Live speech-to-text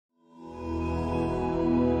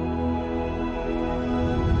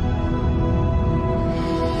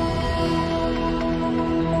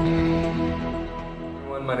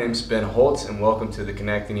name is Ben Holtz and welcome to the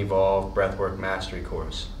Connect and Evolve Breathwork Mastery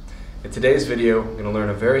course. In today's video, we're going to learn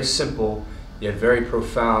a very simple yet very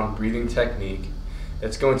profound breathing technique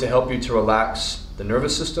that's going to help you to relax the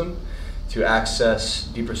nervous system, to access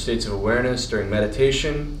deeper states of awareness during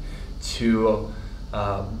meditation, to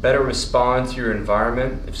better respond to your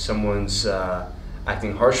environment. If someone's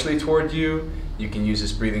acting harshly toward you, you can use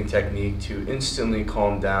this breathing technique to instantly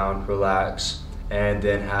calm down, relax, and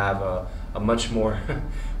then have a much more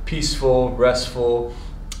peaceful, restful,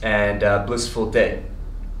 and blissful day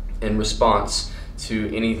in response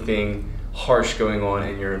to anything harsh going on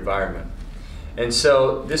in your environment. And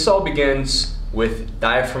so this all begins with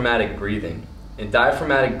diaphragmatic breathing. And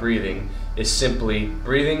diaphragmatic breathing is simply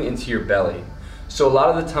breathing into your belly. So a lot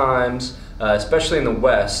of the times, especially in the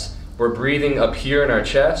West, we're breathing up here in our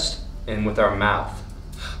chest and with our mouth.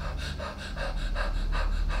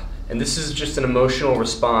 And this is just an emotional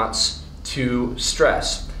response to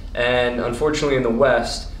stress. And unfortunately in the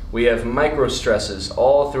West, we have micro stresses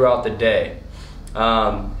all throughout the day.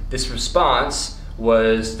 This response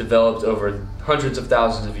was developed over hundreds of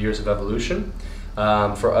thousands of years of evolution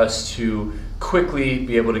for us to quickly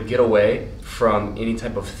be able to get away from any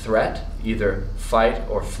type of threat, either fight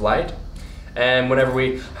or flight. And whenever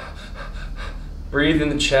we breathe in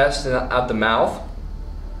the chest and out the mouth,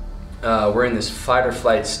 we're in this fight or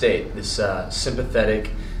flight state. This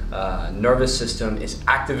sympathetic nervous system is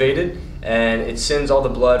activated and it sends all the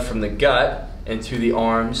blood from the gut into the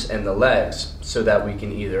arms and the legs so that we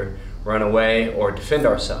can either run away or defend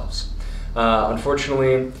ourselves.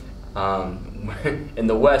 Unfortunately, in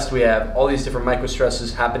the West, we have all these different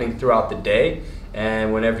microstresses happening throughout the day,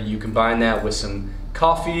 and whenever you combine that with some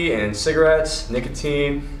coffee and cigarettes,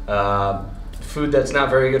 nicotine, food that's not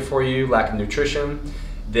very good for you, lack of nutrition,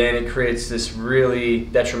 then it creates this really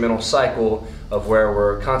detrimental cycle of where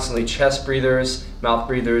we're constantly chest breathers, mouth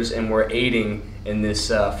breathers, and we're aiding in this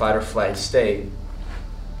fight or flight state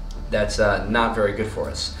that's not very good for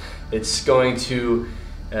us. It's going to,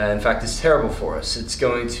 in fact, it's terrible for us. It's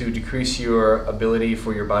going to decrease your ability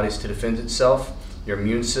for your bodies to defend itself, your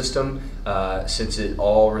immune system, since it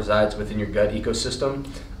all resides within your gut ecosystem.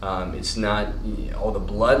 It's not all the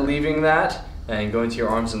blood leaving that and going to your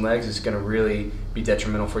arms and legs is going to really be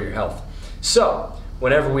detrimental for your health. So,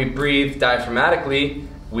 whenever we breathe diaphragmatically,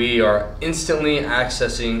 we are instantly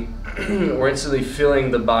accessing, we're instantly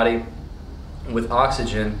filling the body with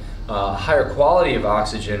oxygen, higher quality of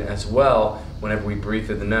oxygen as well whenever we breathe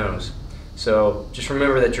through the nose. So just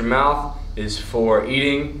remember that your mouth is for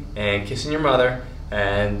eating and kissing your mother,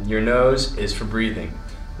 and your nose is for breathing.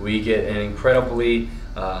 We get an incredibly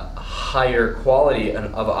higher quality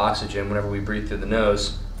of oxygen whenever we breathe through the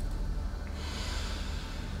nose.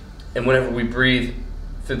 And whenever we breathe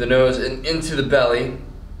through the nose and into the belly,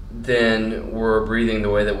 then we're breathing the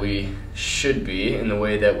way that we should be, in the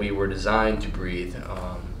way that we were designed to breathe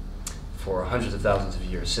for hundreds of thousands of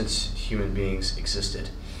years since human beings existed.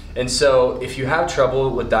 And so if you have trouble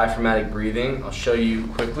with diaphragmatic breathing, I'll show you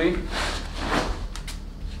quickly.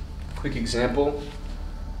 Quick example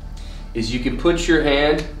is you can put your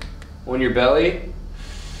hand on your belly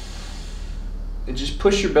and just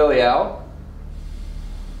push your belly out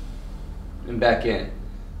and back in.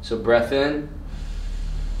 So breath in,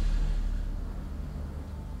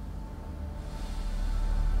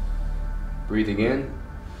 breathing in,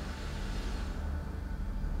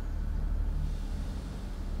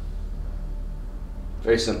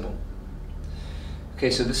 very simple. Okay,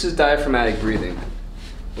 so this is diaphragmatic breathing.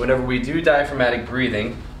 Whenever we do diaphragmatic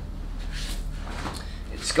breathing,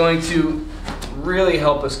 it's going to really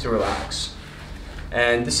help us to relax.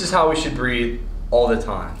 And this is how we should breathe all the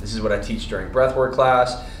time. This is what I teach during breathwork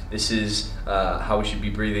class. This is how we should be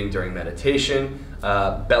breathing during meditation.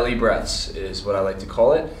 Belly breaths is what I like to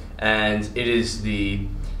call it. And it is the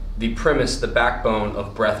premise, the backbone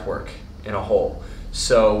of breathwork in a whole.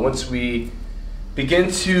 So once we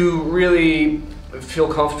begin to really feel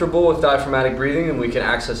comfortable with diaphragmatic breathing, and we can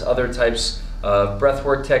access other types of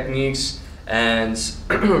breathwork techniques and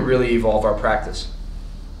really evolve our practice.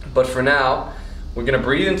 But for now, we're going to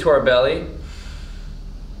breathe into our belly,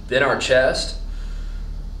 then our chest,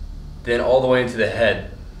 then all the way into the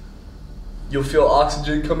head. You'll feel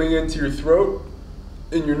oxygen coming into your throat,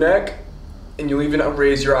 in your neck, and you'll even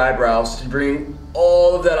raise your eyebrows to bring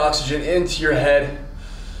all of that oxygen into your head.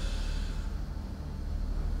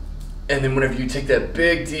 And then whenever you take that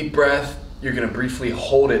big deep breath, you're going to briefly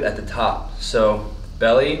hold it at the top. So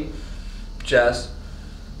belly, chest,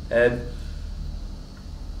 head.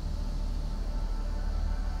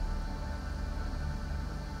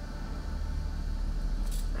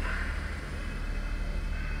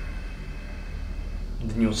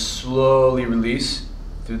 and you'll slowly release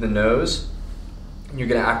through the nose. And you're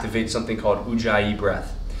going to activate something called Ujjayi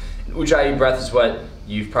breath. And Ujjayi breath is what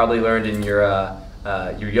you've probably learned in your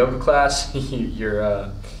yoga class,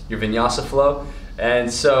 your vinyasa flow.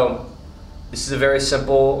 And so this is a very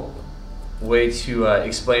simple way to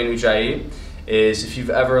explain Ujjayi. Is if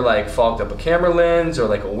you've ever like fogged up a camera lens or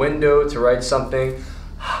like a window to write something,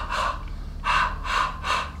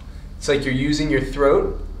 it's like you're using your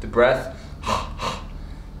throat, the breath,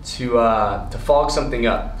 to fog something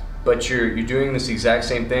up. But you're doing this exact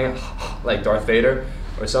same thing, like Darth Vader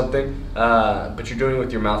or something, but you're doing it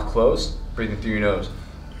with your mouth closed, breathing through your nose.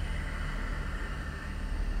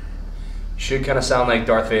 Should kind of sound like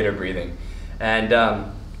Darth Vader breathing. And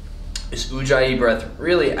this Ujjayi breath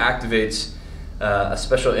really activates a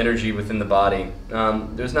special energy within the body.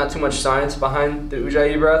 There's not too much science behind the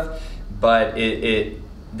Ujjayi breath, but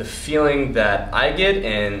the feeling that I get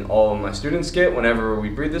and all of my students get whenever we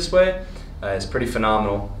breathe this way is pretty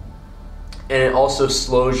phenomenal. And it also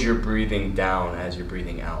slows your breathing down as you're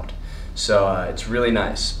breathing out. So it's really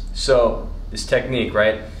nice. So this technique,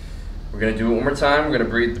 right? We're gonna do it one more time. We're gonna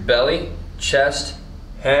breathe the belly, chest,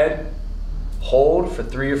 head, hold for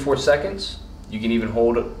 3 or 4 seconds. You can even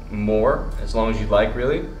hold it more, as long as you like,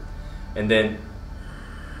 really. And then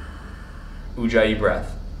Ujjayi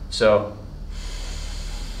breath. So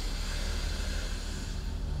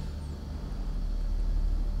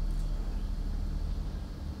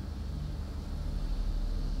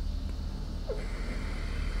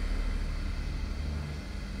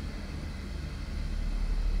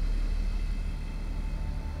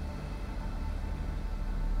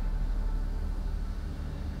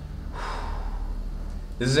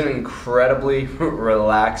this is an incredibly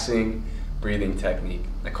relaxing breathing technique.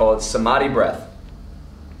 I call it samadhi breath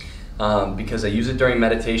because I use it during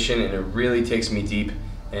meditation, and it really takes me deep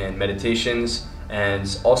in meditations, and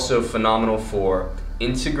it's also phenomenal for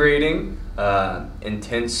integrating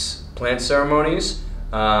intense plant ceremonies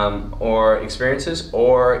or experiences,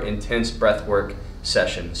 or intense breathwork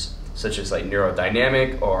sessions, such as like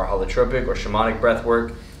neurodynamic or holotropic or shamanic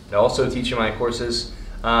breathwork. I also teach in my courses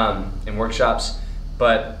and workshops.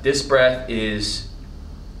 But this breath is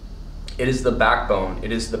the backbone,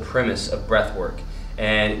 it is the premise of breath work.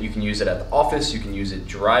 And you can use it at the office, you can use it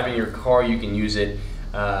driving your car, you can use it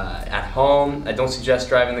at home. I don't suggest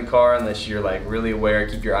driving the car unless you're like really aware,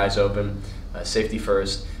 keep your eyes open, safety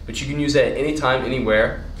first. But you can use it at any time,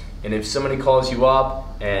 anywhere. And if somebody calls you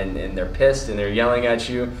up and they're pissed and they're yelling at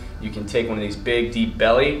you, you can take one of these big, deep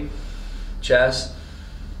belly, chest,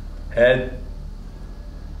 head,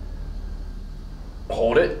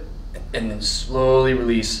 hold it, and then slowly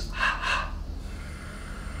release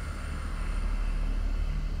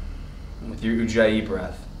with your Ujjayi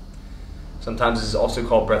breath. Sometimes this is also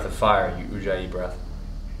called breath of fire, your Ujjayi breath.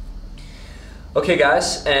 Okay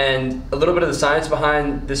guys, and a little bit of the science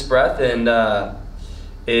behind this breath and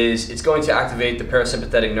is it's going to activate the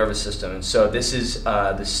parasympathetic nervous system. And so this is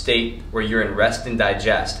the state where you're in rest and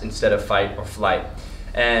digest instead of fight or flight.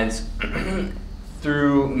 And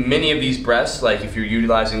through many of these breaths, like if you're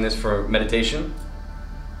utilizing this for meditation,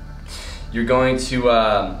 you're going to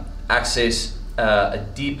access a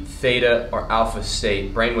deep theta or alpha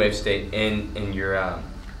state, brainwave state in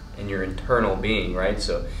your internal being, right?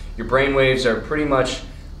 So your brainwaves are pretty much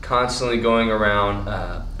constantly going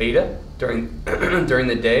around beta during during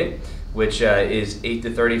the day, which is 8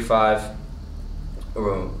 to 35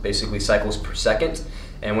 basically cycles per second.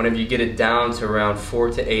 And whenever you get it down to around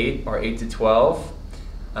 4 to 8 or 8 to 12,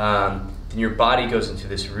 then your body goes into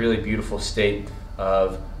this really beautiful state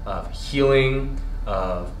of healing,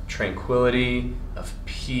 of tranquility, of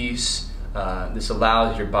peace. This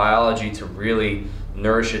allows your biology to really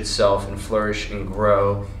nourish itself and flourish and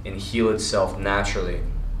grow and heal itself naturally.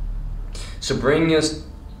 So bringing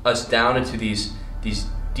us down into these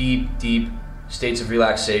deep states of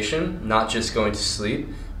relaxation, not just going to sleep,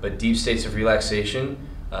 but deep states of relaxation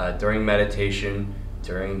during meditation,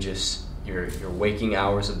 during just your waking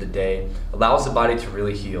hours of the day, allows the body to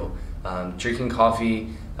really heal. Drinking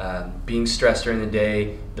coffee, being stressed during the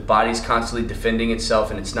day, the body's constantly defending itself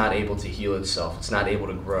and it's not able to heal itself. It's not able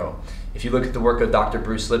to grow. If you look at the work of Dr.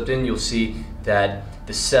 Bruce Lipton, you'll see that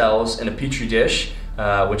the cells in a petri dish,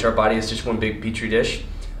 which our body is just one big petri dish,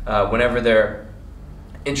 whenever they're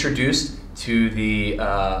introduced to the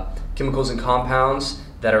chemicals and compounds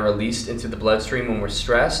that are released into the bloodstream when we're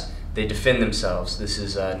stressed, they defend themselves. This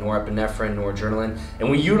is norepinephrine, noradrenaline, and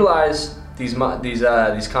we utilize these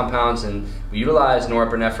compounds, and we utilize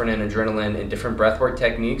norepinephrine and adrenaline in different breathwork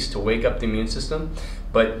techniques to wake up the immune system.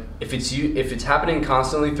 But if it's happening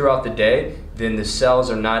constantly throughout the day, then the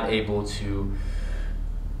cells are not able to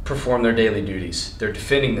perform their daily duties. They're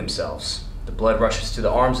defending themselves. The blood rushes to the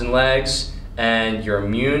arms and legs, and your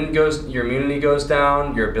immunity goes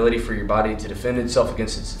down. Your ability for your body to defend itself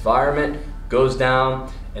against its environment goes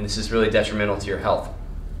down, and this is really detrimental to your health.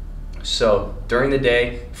 So during the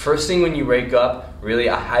day, first thing when you wake up, really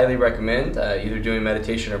I highly recommend either doing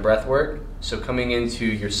meditation or breath work. So coming into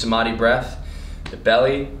your samadhi breath, the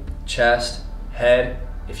belly, chest, head.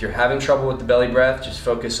 If you're having trouble with the belly breath, just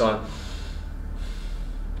focus on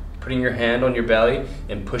putting your hand on your belly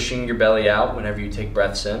and pushing your belly out whenever you take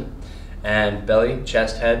breaths in. And belly,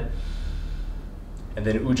 chest, head, and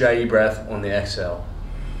then ujjayi breath on the exhale.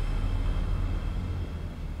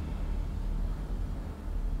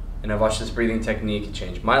 And I've watched this breathing technique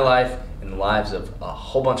change my life and the lives of a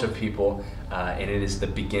whole bunch of people, and it is the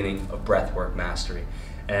beginning of breathwork mastery.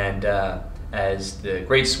 And as the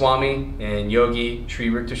great Swami and Yogi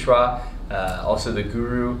Sri Yukteswar, also the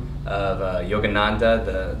guru of Yogananda,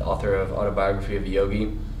 the author of Autobiography of a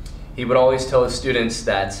Yogi, he would always tell his students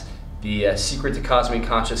that the secret to cosmic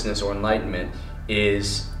consciousness or enlightenment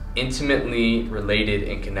is intimately related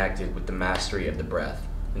and connected with the mastery of the breath.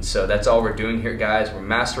 And so that's all we're doing here, guys. We're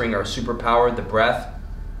mastering our superpower, the breath,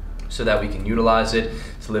 so that we can utilize it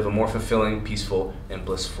to live a more fulfilling, peaceful, and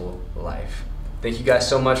blissful life. Thank you guys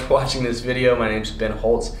so much for watching this video. My name is Ben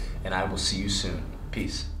Holtz, and I will see you soon.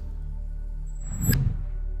 Peace.